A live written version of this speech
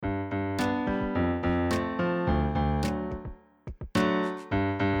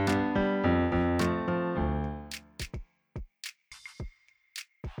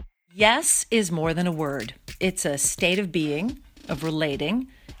Yes is more than a word. It's a state of being, of relating,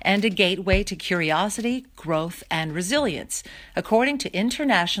 and a gateway to curiosity, growth, and resilience, according to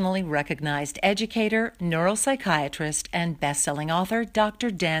internationally recognized educator, neuropsychiatrist, and best-selling author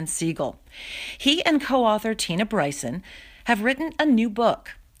Dr. Dan Siegel. He and co-author Tina Bryson have written a new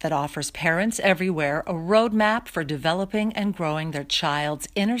book that offers parents everywhere a roadmap for developing and growing their child's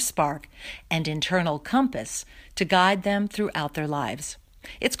inner spark and internal compass to guide them throughout their lives.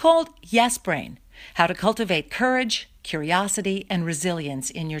 It's called Yes Brain: How to Cultivate Courage, Curiosity, and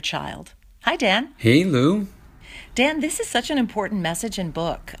Resilience in Your Child. Hi, Dan. Hey, Lou. Dan, this is such an important message and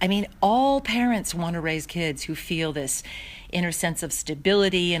book. I mean, all parents want to raise kids who feel this inner sense of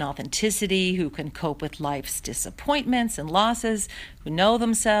stability and authenticity, who can cope with life's disappointments and losses, who know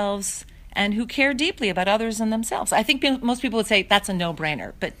themselves, and who care deeply about others and themselves. I think most people would say that's a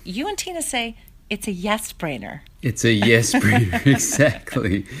no-brainer, but you and Tina say it's a yes-brainer. It's a yes-brainer,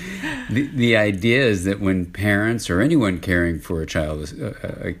 exactly. The idea is that when parents or anyone caring for a child,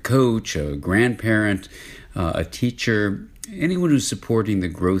 a coach, a grandparent, a teacher, anyone who's supporting the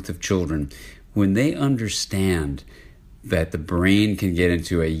growth of children, when they understand that the brain can get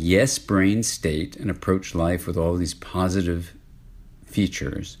into a yes-brain state and approach life with all these positive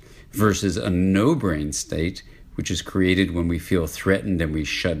features versus a no-brain state, which is created when we feel threatened and we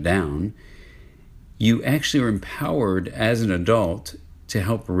shut down, you actually are empowered as an adult to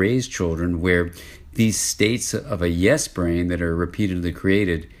help raise children where these states of a yes brain that are repeatedly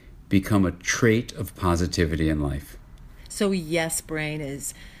created become a trait of positivity in life. So yes brain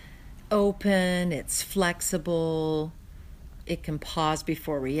is open, it's flexible, it can pause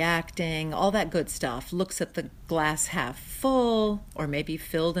before reacting, all that good stuff. Looks at the glass half full or maybe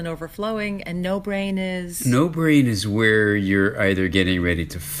filled and overflowing. And no brain is? No brain is where you're either getting ready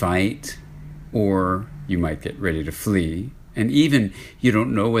to fight or you might get ready to flee. And even you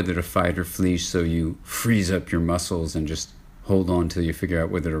don't know whether to fight or flee, so you freeze up your muscles and just hold on till you figure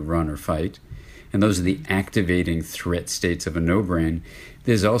out whether to run or fight. And those are the activating threat states of a no-brain.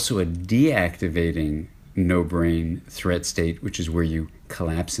 There's also a deactivating no-brain threat state, which is where you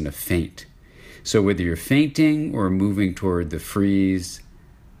collapse in a faint. So whether you're fainting or moving toward the freeze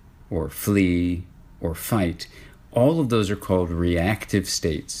or flee or fight, all of those are called reactive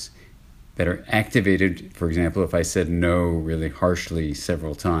states that are activated. For example, if I said no really harshly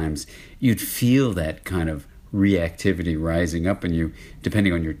several times, you'd feel that kind of reactivity rising up in you.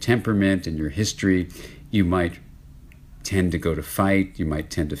 Depending on your temperament and your history, you might tend to go to fight, you might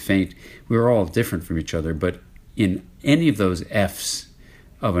tend to faint. We're all different from each other, but in any of those F's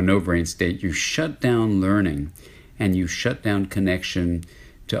of a no-brain state, you shut down learning and you shut down connection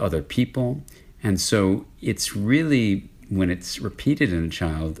to other people. And so it's really, when it's repeated in a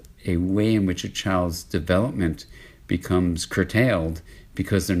child, a way in which a child's development becomes curtailed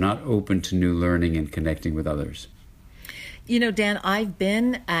because they're not open to new learning and connecting with others. You know, Dan, I've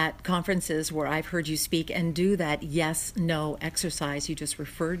been at conferences where I've heard you speak and do that yes-no exercise you just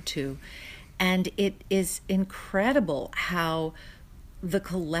referred to. And it is incredible how the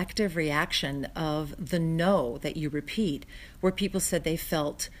collective reaction of the no that you repeat, where people said they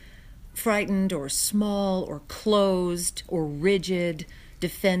felt frightened or small or closed or rigid,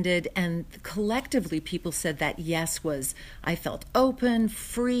 defended, and collectively people said that yes was, I felt open,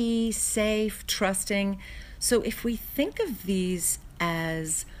 free, safe, trusting. So if we think of these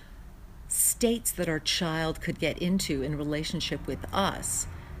as states that our child could get into in relationship with us,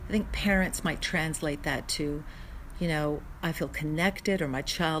 I think parents might translate that to, you know, I feel connected, or my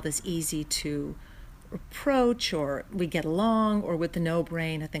child is easy to approach, or we get along. Or with the no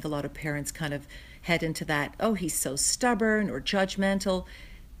brain, I think a lot of parents kind of head into that, oh, he's so stubborn or judgmental.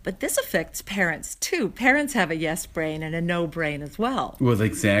 But this affects parents too. Parents have a yes brain and a no brain as well. Well,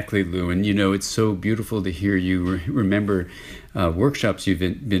 exactly, Lou. And, you know, it's so beautiful to hear you remember workshops you've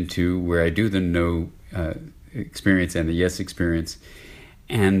been to where I do the no experience and the yes experience.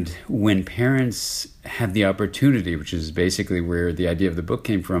 And when parents have the opportunity, which is basically where the idea of the book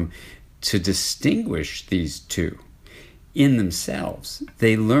came from, to distinguish these two in themselves,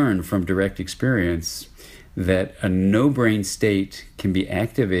 they learn from direct experience that a no-brain state can be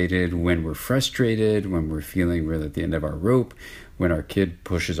activated when we're frustrated, when we're feeling we're at the end of our rope, when our kid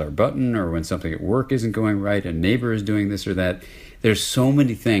pushes our button, or when something at work isn't going right, a neighbor is doing this or that. There's so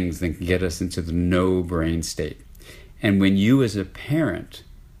many things that can get us into the no-brain state. And when you as a parent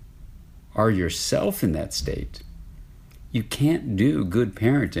are yourself in that state, you can't do good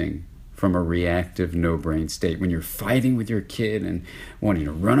parenting from a reactive no-brain state. When you're fighting with your kid and wanting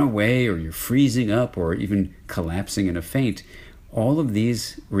to run away, or you're freezing up, or even collapsing in a faint, all of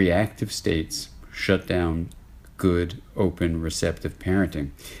these reactive states shut down good, open, receptive parenting.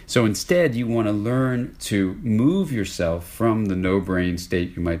 So instead, you want to learn to move yourself from the no-brain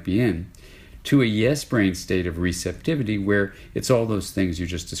state you might be in to a yes-brain state of receptivity, where it's all those things you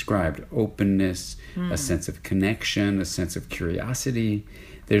just described: openness, a sense of connection, a sense of curiosity.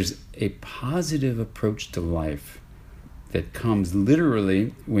 There's a positive approach to life that comes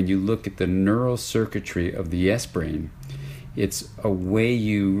literally when you look at the neural circuitry of the yes brain. It's a way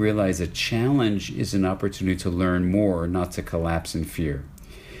you realize a challenge is an opportunity to learn more, not to collapse in fear.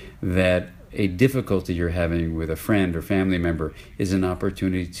 That a difficulty you're having with a friend or family member is an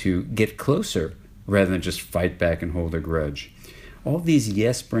opportunity to get closer rather than just fight back and hold a grudge. All these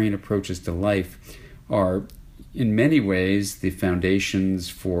yes brain approaches to life are in many ways the foundations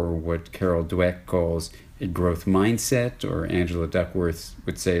for what Carol Dweck calls a growth mindset, or Angela Duckworth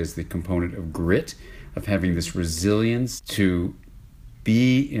would say is the component of grit, of having this resilience to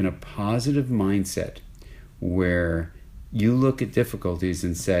be in a positive mindset where you look at difficulties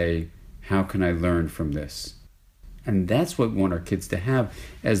and say, how can I learn from this? And that's what we want our kids to have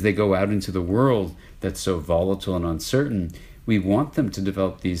as they go out into the world that's so volatile and uncertain. We want them to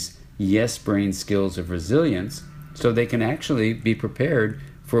develop these yes brain skills of resilience so they can actually be prepared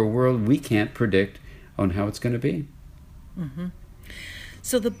for a world we can't predict on how it's going to be. Mm-hmm.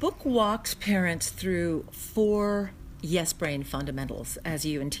 So the book walks parents through 4 yes brain fundamentals, as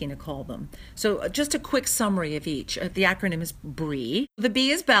you and Tina call them. So just a quick summary of each. The acronym is BRE. The B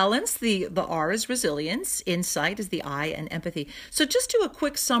is balance, the R is resilience, insight is the I, and empathy. So just do a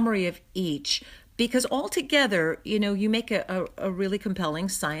quick summary of each, because altogether, you make a really compelling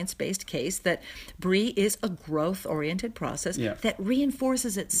science-based case that BRE is a growth-oriented process that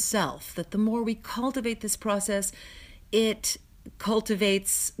reinforces itself, that the more we cultivate this process, it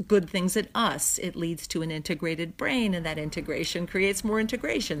cultivates good things in us. It leads to an integrated brain, and that integration creates more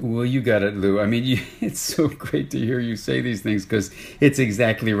integration. Well, you got it, Lou. I mean, it's so great to hear you say these things, because it's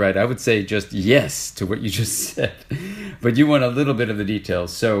exactly right. I would say just yes to what you just said, but you want a little bit of the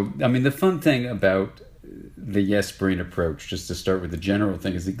details. So, I mean, the fun thing about the yes brain approach, just to start with the general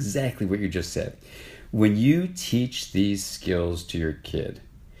thing, is exactly what you just said. When you teach these skills to your kid,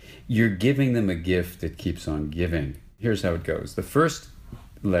 you're giving them a gift that keeps on giving. Here's how it goes. The first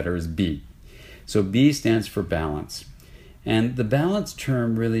letter is B. So B stands for balance. And the balance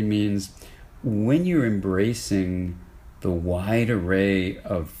term really means when you're embracing the wide array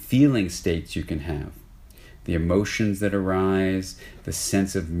of feeling states you can have, the emotions that arise, the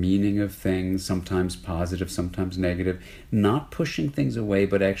sense of meaning of things, sometimes positive, sometimes negative, not pushing things away,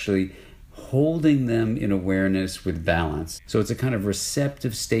 but actually holding them in awareness with balance. So it's a kind of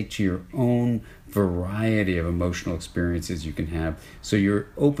receptive state to your own variety of emotional experiences you can have. So you're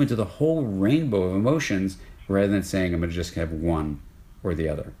open to the whole rainbow of emotions rather than saying, I'm going to just have one or the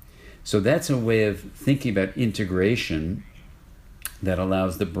other. So that's a way of thinking about integration that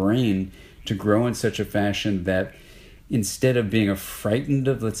allows the brain to grow in such a fashion that instead of being frightened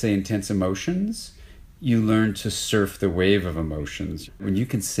of, let's say, intense emotions, you learn to surf the wave of emotions. When you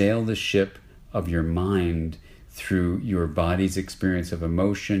can sail the ship of your mind through your body's experience of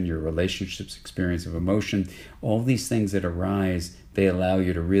emotion, your relationship's experience of emotion, all these things that arise, they allow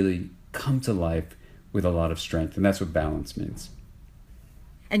you to really come to life with a lot of strength. And that's what balance means.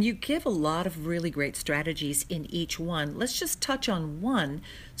 And you give a lot of really great strategies in each one. Let's just touch on one.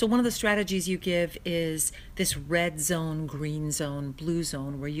 So one of the strategies you give is this red zone, green zone, blue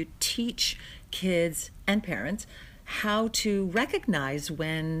zone, where you teach kids and parents how to recognize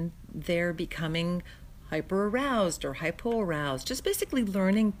when they're becoming hyper-aroused or hypo-aroused. Just basically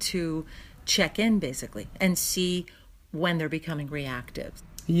learning to check in, basically, and see when they're becoming reactive.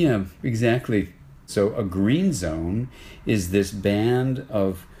 Yeah, exactly. So a green zone is this band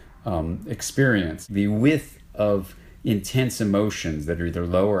of experience, the width of intense emotions that are either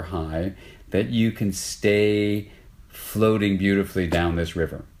low or high, that you can stay floating beautifully down this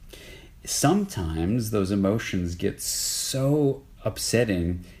river. Sometimes those emotions get so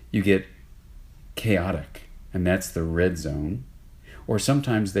upsetting, you get chaotic, and that's the red zone. Or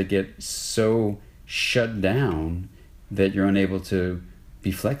sometimes they get so shut down that you're unable to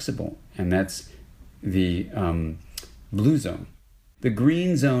be flexible, and that's the blue zone. The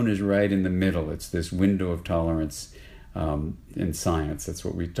green zone is right in the middle. It's this window of tolerance in science. That's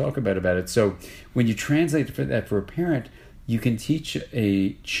what we talk about it. So when you translate that for a parent, you can teach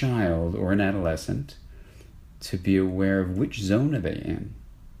a child or an adolescent to be aware of which zone are they in,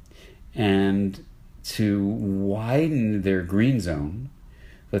 and to widen their green zone,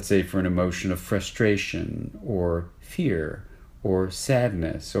 let's say for an emotion of frustration or fear or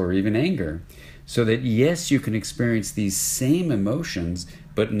sadness or even anger, so that yes, you can experience these same emotions,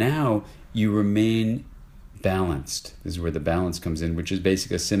 but now you remain balanced. This is where the balance comes in, which is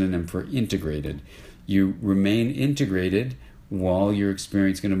basically a synonym for integrated. You remain integrated while you're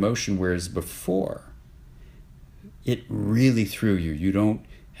experiencing an emotion, whereas before, it really threw you. You don't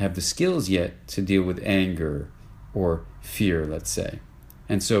have the skills yet to deal with anger or fear, let's say.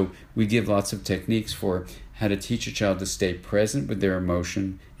 And so we give lots of techniques for how to teach a child to stay present with their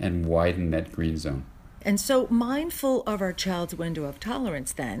emotion and widen that green zone. And so mindful of our child's window of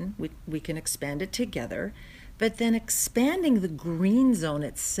tolerance, then, we can expand it together. But then expanding the green zone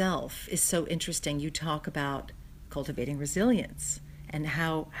itself is so interesting. You talk about cultivating resilience and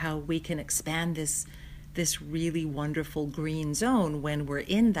how we can expand this really wonderful green zone when we're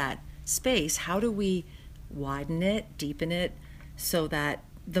in that space. How do we widen it, deepen it, so that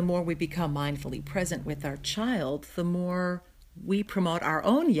the more we become mindfully present with our child, the more we promote our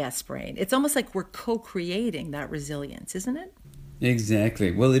own yes brain. It's almost like we're co-creating that resilience, isn't it?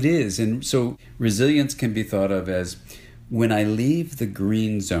 Exactly. Well, it is. And so resilience can be thought of as when I leave the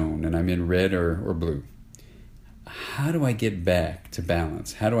green zone and I'm in red or blue, how do I get back to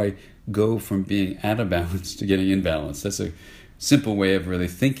balance? How do I go from being out of balance to getting in balance? That's a simple way of really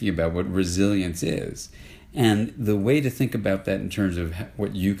thinking about what resilience is. And the way to think about that in terms of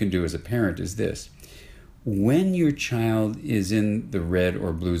what you can do as a parent is this. When your child is in the red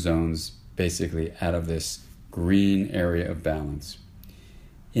or blue zones, basically out of this green area of balance,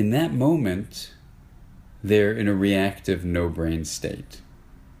 in that moment, they're in a reactive no-brain state.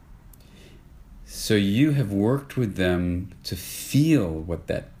 So you have worked with them to feel what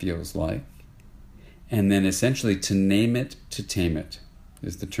that feels like, and then essentially to name it, to tame it,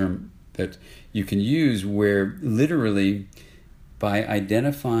 is the term that you can use, where literally by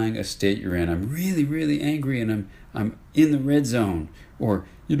identifying a state you're in, I'm really, really angry and I'm in the red zone, or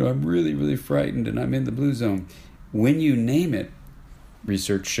I'm really, really frightened and I'm in the blue zone. When you name it,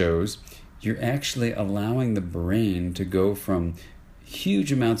 research shows, you're actually allowing the brain to go from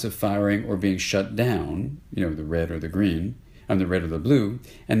huge amounts of firing or being shut down, the red or the green, the red or the blue,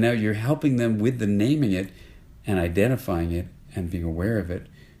 and now you're helping them with the naming it and identifying it and being aware of it,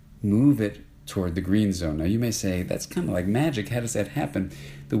 move it toward the green zone. Now you may say, that's kind of like magic. How does that happen?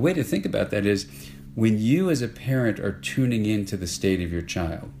 The way to think about that is when you as a parent are tuning into the state of your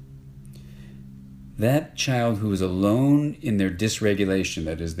child, that child who is alone in their dysregulation,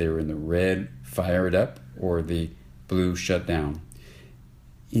 that is, they were in the red, fire it up, or the blue, shut down,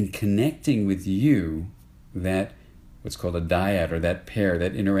 in connecting with you, that what's called a dyad, or that pair,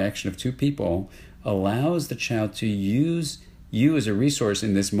 that interaction of two people, allows the child to use you as a resource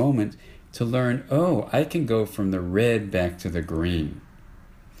in this moment to learn, I can go from the red back to the green.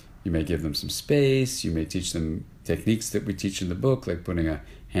 You may give them some space. You may teach them techniques that we teach in the book, like putting a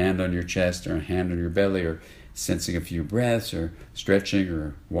hand on your chest or a hand on your belly, or sensing a few breaths, or stretching,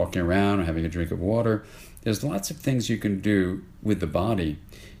 or walking around, or having a drink of water. There's lots of things you can do with the body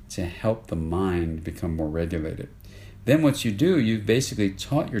to help the mind become more regulated. Then once you do, you've basically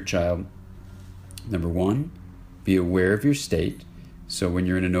taught your child, number one, be aware of your state. So when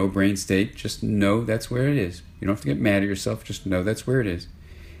you're in a no-brain state, just know that's where it is. You don't have to get mad at yourself, just know that's where it is.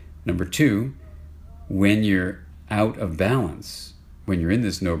 Number two, when you're out of balance, when you're in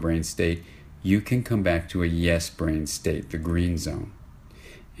this no-brain state, you can come back to a yes-brain state, the green zone.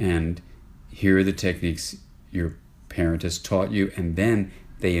 And here are the techniques your parent has taught you, and then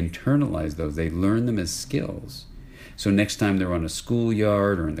they internalize those. They learn them as skills. So next time they're on a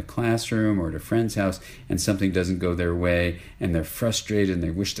schoolyard or in the classroom or at a friend's house and something doesn't go their way and they're frustrated and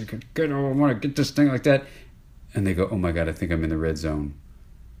they wish they could I want to get this thing like that. And they go, oh my God, I think I'm in the red zone.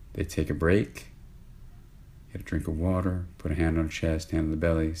 They take a break, get a drink of water, put a hand on the chest, hand on the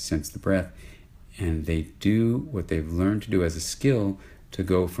belly, sense the breath. And they do what they've learned to do as a skill to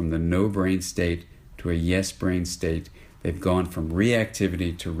go from the no brain state to a yes brain state. They've gone from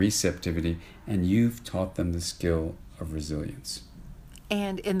reactivity to receptivity, and you've taught them the skill of resilience.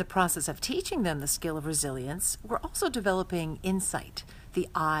 And in the process of teaching them the skill of resilience, we're also developing insight, the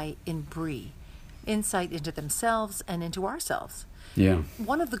I in Bree, insight into themselves and into ourselves. Yeah.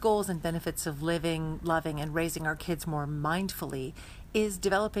 One of the goals and benefits of living, loving, and raising our kids more mindfully is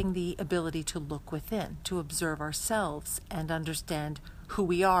developing the ability to look within, to observe ourselves and understand who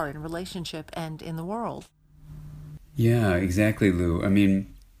we are in relationship and in the world. Yeah, exactly, Lou. I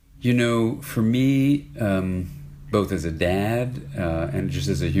mean, for me, both as a dad and just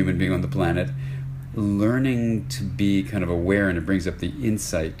as a human being on the planet, learning to be kind of aware, and it brings up the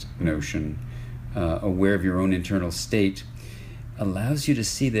insight notion, aware of your own internal state, allows you to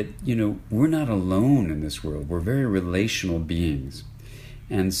see that, we're not alone in this world. We're very relational beings.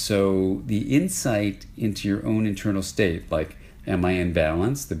 And so the insight into your own internal state, like, am I in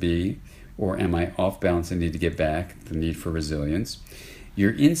balance, the B, or am I off balance and need to get back, the need for resilience.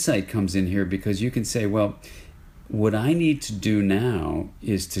 Your insight comes in here because you can say, well, what I need to do now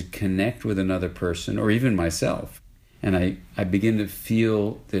is to connect with another person or even myself. And I begin to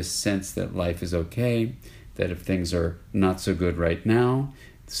feel this sense that life is okay, that if things are not so good right now,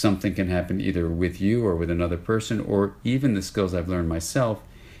 something can happen either with you or with another person, or even the skills I've learned myself.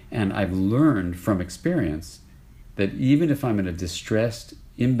 And I've learned from experience that even if I'm in a distressed,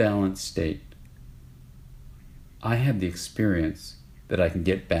 imbalanced state, I have the experience that I can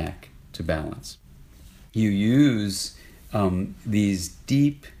get back to balance. You use these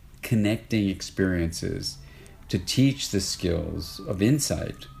deep connecting experiences to teach the skills of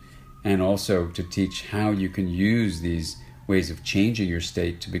insight, and also to teach how you can use these ways of changing your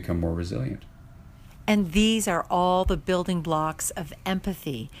state to become more resilient. And these are all the building blocks of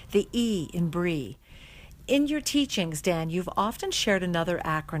empathy, the E in BRIE. In your teachings, Dan, you've often shared another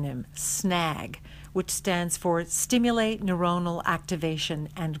acronym, SNAG, which stands for Stimulate Neuronal Activation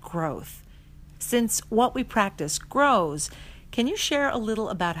and Growth. Since what we practice grows, can you share a little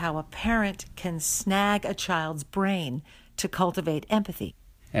about how a parent can snag a child's brain to cultivate empathy?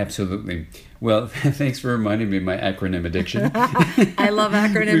 Absolutely. Well, thanks for reminding me of my acronym addiction. I love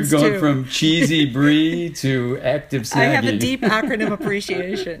acronyms too. We've gone from cheesy BRIE to active snagging. I have a deep acronym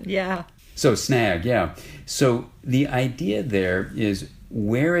appreciation, yeah. So SNAG, yeah. So the idea there is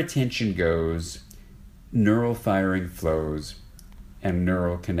where attention goes, neural firing flows, and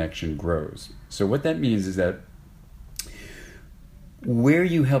neural connection grows. So what that means is that where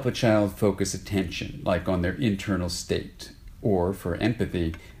you help a child focus attention, like on their internal state, or for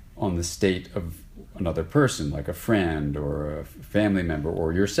empathy, on the state of another person, like a friend or a family member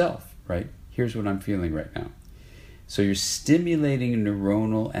or yourself, right? Here's what I'm feeling right now. So you're stimulating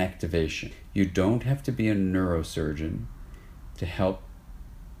neuronal activation. You don't have to be a neurosurgeon to help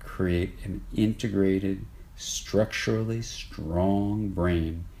create an integrated, structurally strong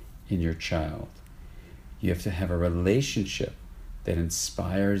brain in your child. You have to have a relationship that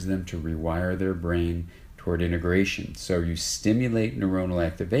inspires them to rewire their brain toward integration. So you stimulate neuronal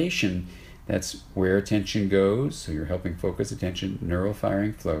activation. That's where attention goes. So you're helping focus attention, neural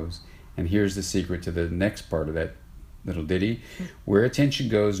firing flows. And here's the secret to the next part of that little ditty. Where attention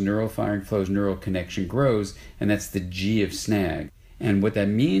goes, neural firing flows, neural connection grows, and that's the G of SNAG. And what that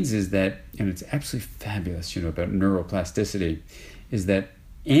means is that, and it's absolutely fabulous, about neuroplasticity, is that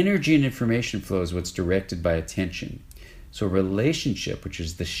energy and information flow is what's directed by attention. So relationship, which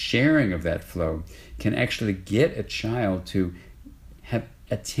is the sharing of that flow, can actually get a child to have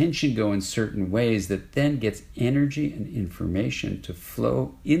attention go in certain ways that then gets energy and information to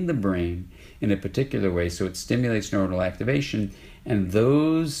flow in the brain in a particular way. So it stimulates neuronal activation, and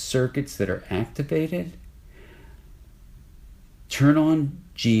those circuits that are activated turn on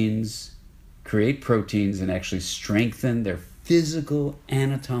genes, create proteins, and actually strengthen their physical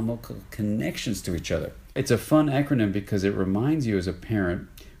anatomical connections to each other. It's a fun acronym because it reminds you as a parent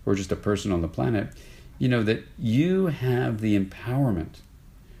or just a person on the planet, that you have the empowerment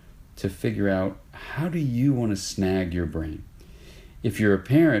to figure out how do you want to snag your brain. If you're a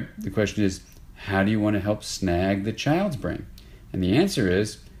parent, the question is, how do you want to help snag the child's brain? And the answer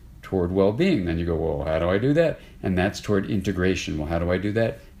is toward well-being. Then you go, well, how do I do that? And that's toward integration. Well, how do I do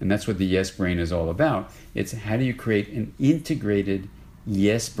that? And that's what the yes brain is all about. It's how do you create an integrated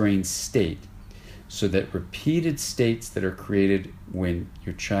yes brain state so that repeated states that are created when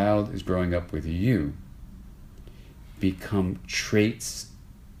your child is growing up with you become traits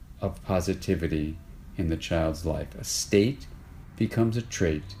of positivity in the child's life. A state becomes a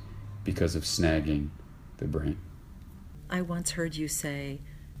trait because of snagging the brain. I once heard you say,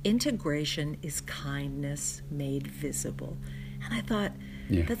 integration is kindness made visible. And I thought,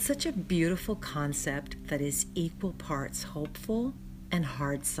 that's such a beautiful concept that is equal parts hopeful and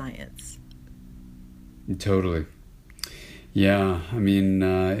hard science. Totally. Yeah,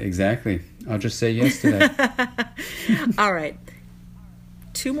 exactly. I'll just say yes to that. All right.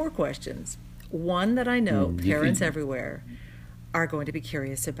 2 more questions. One that I know parents everywhere are going to be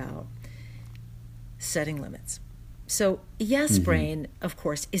curious about: setting limits. So yes brain, of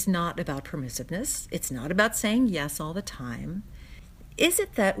course, is not about permissiveness. It's not about saying yes all the time. Is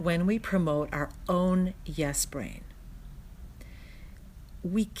it that when we promote our own yes brain,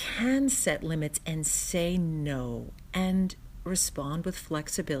 we can set limits and say no and respond with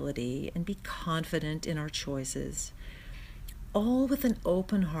flexibility and be confident in our choices, all with an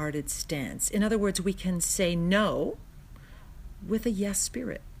open-hearted stance? In other words, we can say no with a yes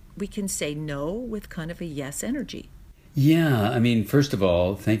spirit. We can say no with kind of a yes energy. Yeah, first of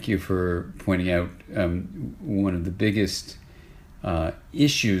all, thank you for pointing out one of the biggest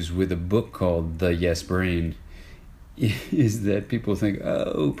issues with a book called The Yes Brain is that people think,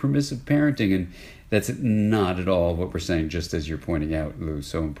 oh, permissive parenting, and that's not at all what we're saying, just as you're pointing out, Lou,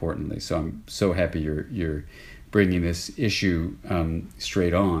 so importantly. So I'm so happy you're bringing this issue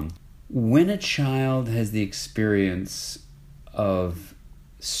straight on. When a child has the experience of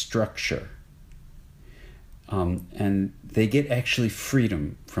structure, and they get actually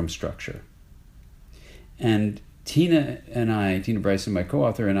freedom from structure. And Tina Bryson, my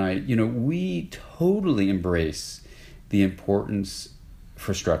co-author, and I, we totally embrace the importance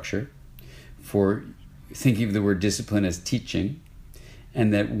for structure, for thinking of the word discipline as teaching,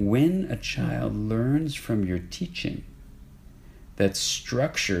 and that when a child learns from your teaching, that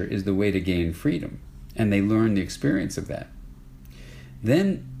structure is the way to gain freedom, and they learn the experience of that.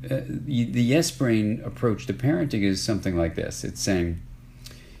 Then the yes brain approach to parenting is something like this. It's saying,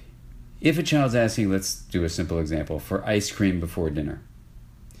 if a child's asking, let's do a simple example, for ice cream before dinner,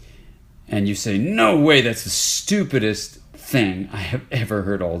 and you say, no way, that's the stupidest thing I have ever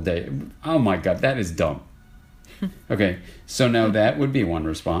heard all day. Oh my God, that is dumb. Okay, so now that would be one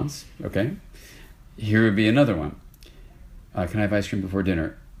response. Okay, here would be another one. Can I have ice cream before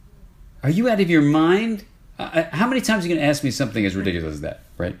dinner? Are you out of your mind? How many times are you going to ask me something as ridiculous as that,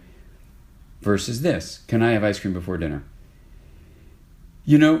 right? Versus this, can I have ice cream before dinner?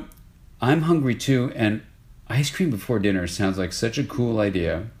 I'm hungry too, and ice cream before dinner sounds like such a cool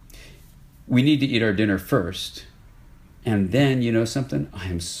idea. We need to eat our dinner first, and then, something? I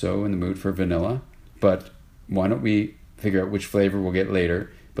am so in the mood for vanilla, but why don't we figure out which flavor we'll get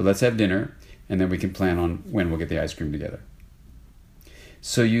later, but let's have dinner, and then we can plan on when we'll get the ice cream together.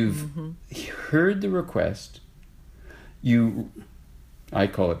 So you've heard the request. I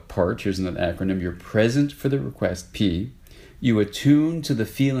call it PART. Here's another acronym. You're present for the request, P. You attune to the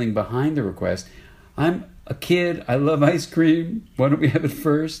feeling behind the request. I'm a kid. I love ice cream. Why don't we have it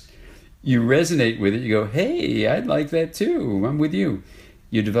first? You resonate with it. You go, hey, I'd like that too. I'm with you.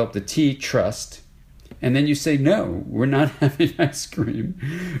 You develop the T, trust. And then you say, no, we're not having ice cream.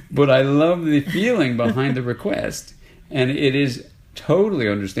 But I love the feeling behind the request. And it is totally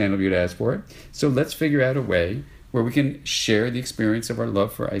understandable you'd ask for it. So let's figure out a way where we can share the experience of our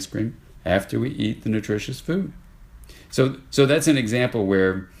love for ice cream after we eat the nutritious food. So that's an example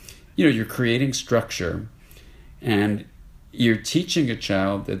where, you're creating structure and you're teaching a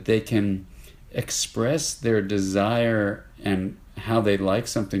child that they can express their desire and how they'd like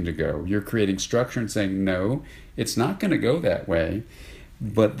something to go. You're creating structure and saying, no, it's not going to go that way.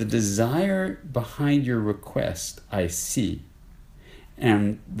 But the desire behind your request, I see.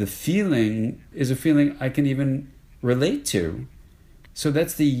 And the feeling is a feeling I can even relate to. So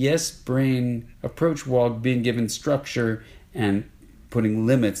that's the yes brain approach while being given structure and putting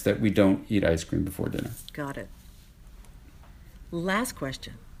limits that we don't eat ice cream before dinner. Got it. Last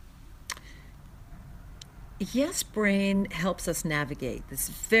question. Yes brain helps us navigate this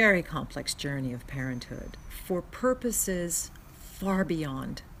very complex journey of parenthood for purposes far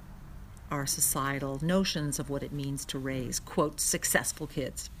beyond our societal notions of what it means to raise, quote, successful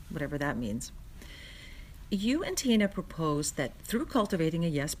kids, whatever that means. You and Tina proposed that through cultivating a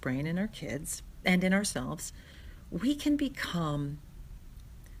yes brain in our kids and in ourselves, we can become,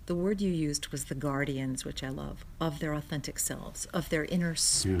 the word you used was the guardians, which I love, of their authentic selves, of their inner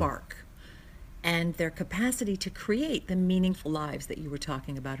spark, and their capacity to create the meaningful lives that you were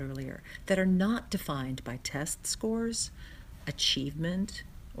talking about earlier, that are not defined by test scores, achievement,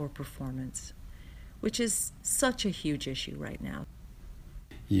 or performance, which is such a huge issue right now.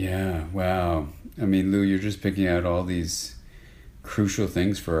 Yeah, wow. I mean, Lou, you're just picking out all these crucial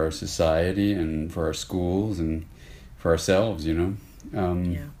things for our society and for our schools and for ourselves,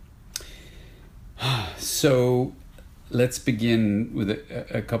 So let's begin with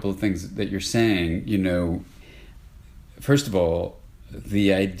a couple of things that you're saying. First of all,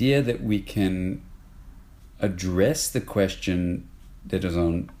 the idea that we can address the question that is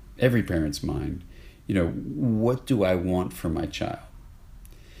on every parent's mind, what do I want for my child?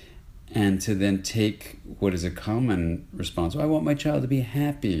 And to then take what is a common response, I want my child to be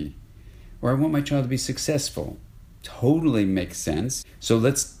happy, or I want my child to be successful. Totally makes sense. So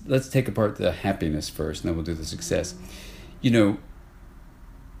let's take apart the happiness first, and then we'll do the success.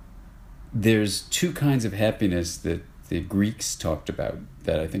 There's two kinds of happiness that the Greeks talked about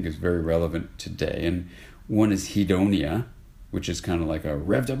that I think is very relevant today. And one is hedonia, which is kind of like a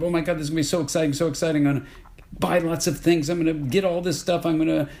revved up, oh my God, this is going to be so exciting. I'm going to buy lots of things. I'm going to get all this stuff. I'm going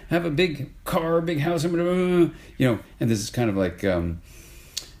to have a big car, a big house. I'm going to, and this is kind of like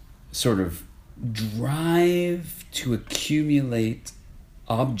sort of drive to accumulate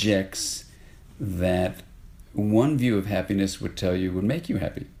objects that one view of happiness would make you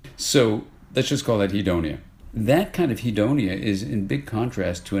happy. So let's just call that hedonia. That kind of hedonia is in big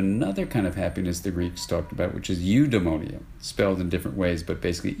contrast to another kind of happiness the Greeks talked about, which is eudaimonia, spelled in different ways, but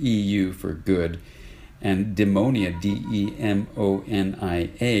basically EU for good, and demonia,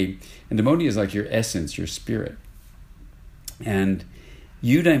 Demonia. And demonia is like your essence, your spirit. And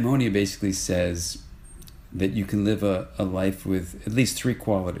eudaimonia basically says that you can live a life with at least three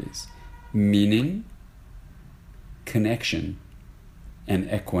qualities: meaning, connection, and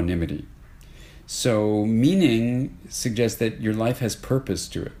equanimity. So meaning suggests that your life has purpose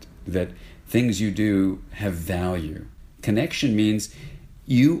to it, that things you do have value. Connection means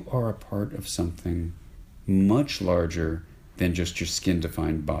you are a part of something much larger than just your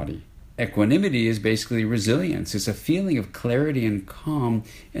skin-defined body. Equanimity is basically resilience. It's a feeling of clarity and calm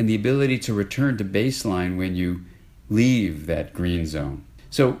and the ability to return to baseline when you leave that green zone.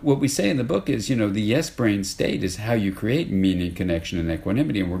 So what we say in the book is, the yes brain state is how you create meaning, connection, and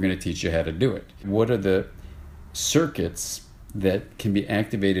equanimity, and we're going to teach you how to do it. What are the circuits that can be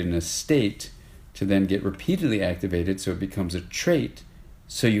activated in a state to then get repeatedly activated so it becomes a trait?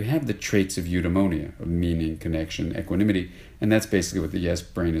 So you have the traits of eudaimonia, of meaning, connection, equanimity, and that's basically what the yes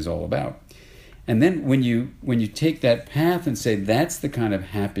brain is all about. And then when you take that path and say, that's the kind of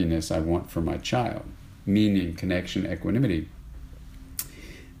happiness I want for my child, meaning, connection, equanimity,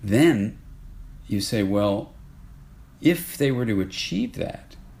 then you say, well, if they were to achieve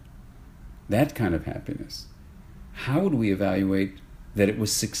that kind of happiness, how would we evaluate that it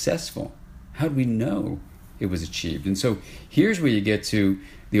was successful? How do we know it was achieved? And so here's where you get to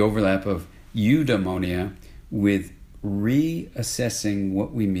the overlap of eudaimonia with reassessing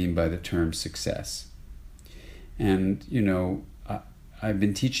what we mean by the term success. And, I've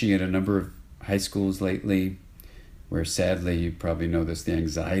been teaching at a number of high schools lately, where sadly, you probably know this, the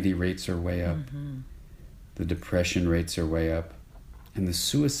anxiety rates are way up, the depression rates are way up, and the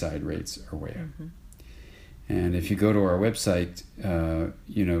suicide rates are way up. And if you go to our website,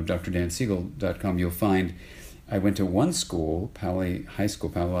 drdansiegel.com, you'll find I went to one school,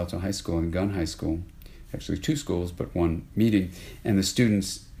 Palo Alto High School and Gunn High School, actually two schools, but one meeting, and the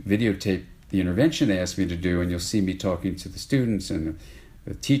students videotaped the intervention they asked me to do, and you'll see me talking to the students and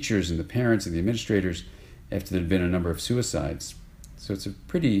the teachers and the parents and the administrators after there had been a number of suicides. So it's a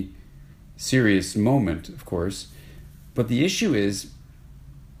pretty serious moment, of course. But the issue is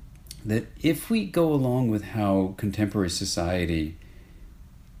that if we go along with how contemporary society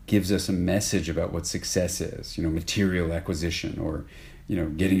gives us a message about what success is, material acquisition, or,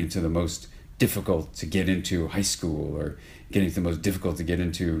 getting into the most difficult to get into high school, or getting to the most difficult to get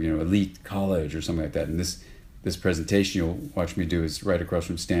into, elite college or something like that. And this presentation you'll watch me do is right across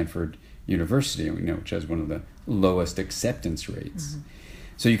from Stanford University, which has one of the lowest acceptance rates.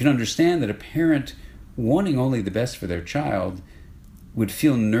 So you can understand that a parent wanting only the best for their child would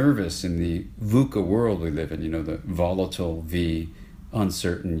feel nervous in the VUCA world we live in, the volatile V,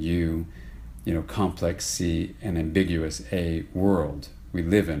 uncertain U, complex C, and ambiguous A world we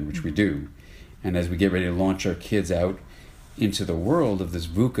live in, which we do. And as we get ready to launch our kids out into the world of this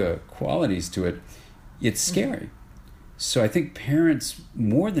VUCA qualities to it, it's scary. So I think parents,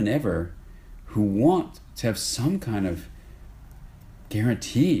 more than ever, who want to have some kind of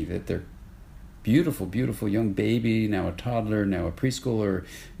guarantee that their beautiful, beautiful young baby, now a toddler, now a preschooler,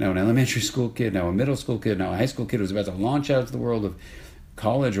 now an elementary school kid, now a middle school kid, now a high school kid who's about to launch out to the world of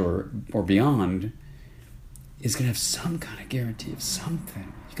college or beyond, is going to have some kind of guarantee of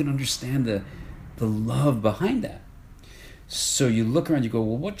something. You can understand the love behind that. So you look around, you go,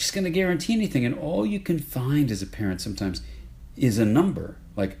 well, what's going to guarantee anything? And all you can find as a parent sometimes is a number,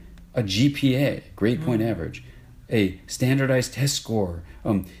 like a GPA, grade point average, a standardized test score,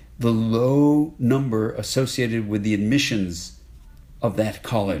 the low number associated with the admissions of that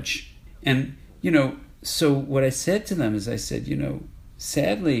college. And, so what I said to them is I said,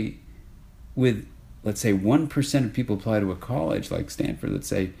 sadly, with, let's say, 1% of people apply to a college like Stanford, let's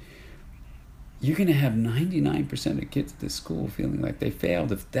say, you're going to have 99% of kids at this school feeling like they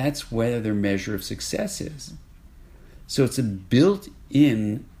failed if that's where their measure of success is. So it's a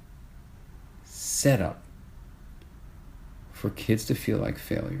built-in setup for kids to feel like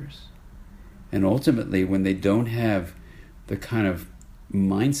failures. And ultimately, when they don't have the kind of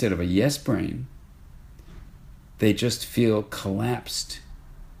mindset of a yes brain, they just feel collapsed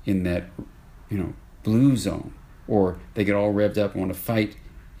in that, blue zone, or they get all revved up and want to fight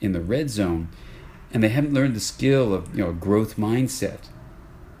in the red zone, and they haven't learned the skill of, a growth mindset,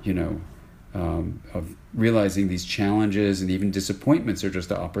 of realizing these challenges and even disappointments are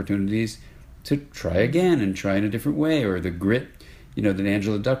just opportunities to try again and try in a different way, or the grit that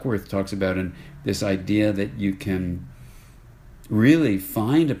Angela Duckworth talks about, and this idea that you can really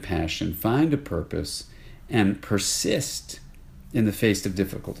find a passion, find a purpose, and persist in the face of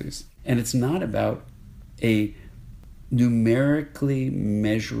difficulties. And it's not about a numerically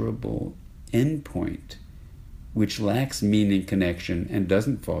measurable endpoint which lacks meaning, connection, and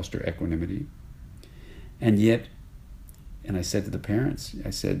doesn't foster equanimity. And yet, and I said to the parents, I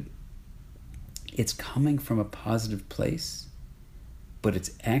said, it's coming from a positive place, but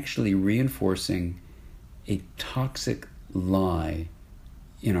it's actually reinforcing a toxic lie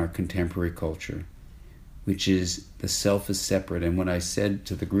in our contemporary culture, which is the self is separate. And what I said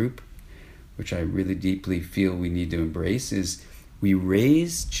to the group, which I really deeply feel we need to embrace, is we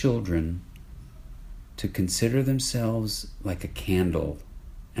raise children to consider themselves like a candle,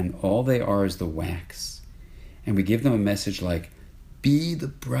 and all they are is the wax. And we give them a message like, be the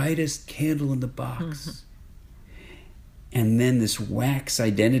brightest candle in the box. Mm-hmm. And then this wax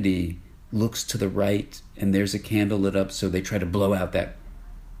identity looks to the right, and there's a candle lit up, so they try to blow out that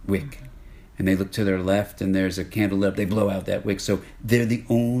wick. Mm-hmm. And they look to their left, and there's a candle lit up, they blow out that wick. So they're the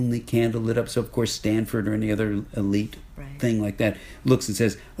only candle lit up. So of course Stanford or any other elite thing like that looks and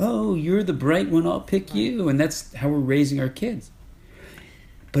says, oh, you're the bright one, I'll pick you. And that's how we're raising our kids.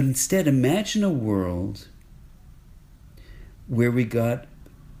 But instead, imagine a world where we got,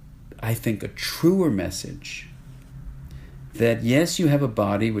 I think, a truer message that yes, you have a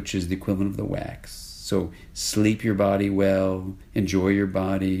body which is the equivalent of the wax. So sleep your body well, enjoy your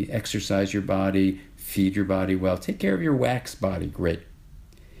body, exercise your body, feed your body well, take care of your wax body, great.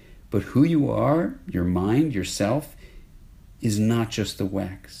 But who you are, your mind, yourself, is not just the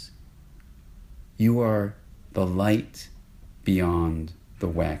wax. You are the light beyond the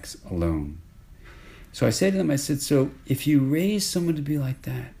wax alone. So I said to them, I said, so if you raise someone to be like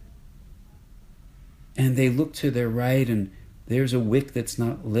that, and they look to their right and there's a wick that's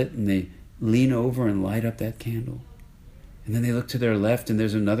not lit, and they lean over and light up that candle, and then they look to their left and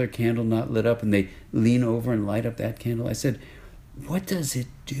there's another candle not lit up, and they lean over and light up that candle, I said, what does it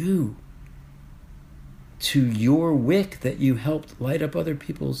do to your wick that you helped light up other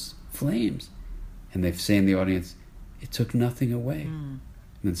people's flames? And they say in the audience, it took nothing away. And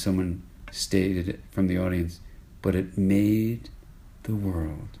then someone stated it from the audience, but it made the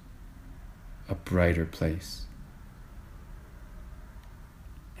world a brighter place.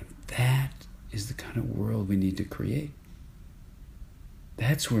 And that is the kind of world we need to create.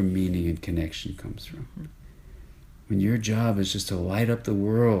 That's where meaning and connection comes from. Mm-hmm. When your job is just to light up the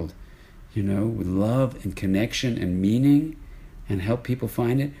world, with love and connection and meaning, and help people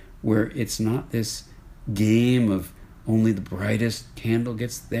find it, where it's not this game of only the brightest candle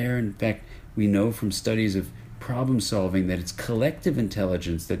gets there. In fact, we know from studies of problem solving that it's collective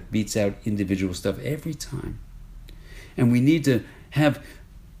intelligence that beats out individual stuff every time. And we need to have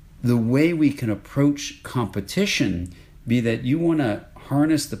the way we can approach competition be that you want to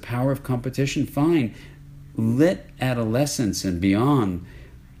harness the power of competition, fine. Let adolescence and beyond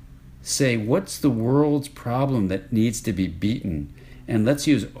say, what's the world's problem that needs to be beaten? And let's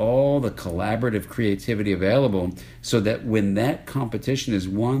use all the collaborative creativity available so that when that competition is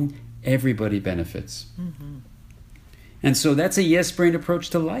won, everybody benefits. Mm-hmm. And so that's a yes-brain approach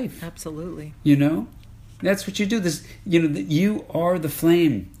to life. Absolutely. That's what you do. This, you are the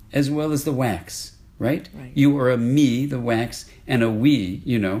flame as well as the wax, right? You are a me, the wax, and a we,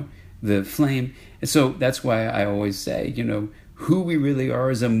 the flame. And so that's why I always say, who we really are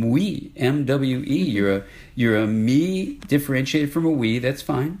is a we, M-W-E. You're a me differentiated from a we, that's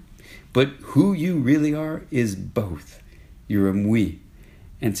fine. But who you really are is both. You're a we.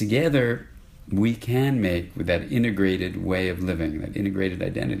 And together, we can make, with that integrated way of living, that integrated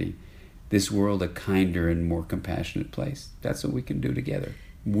identity, this world a kinder and more compassionate place. That's what we can do together.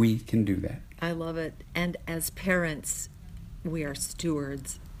 We can do that. I love it. And as parents, we are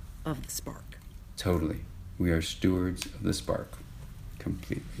stewards of the spark. Totally. We are stewards of the spark.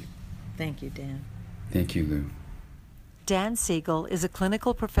 Completely. Thank you, Dan. Thank you, Lou. Dan Siegel is a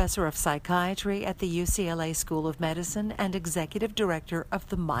clinical professor of psychiatry at the UCLA School of Medicine and executive director of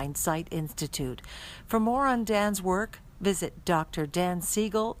the MindSight Institute. For more on Dan's work, visit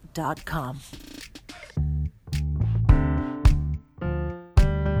drdansiegel.com.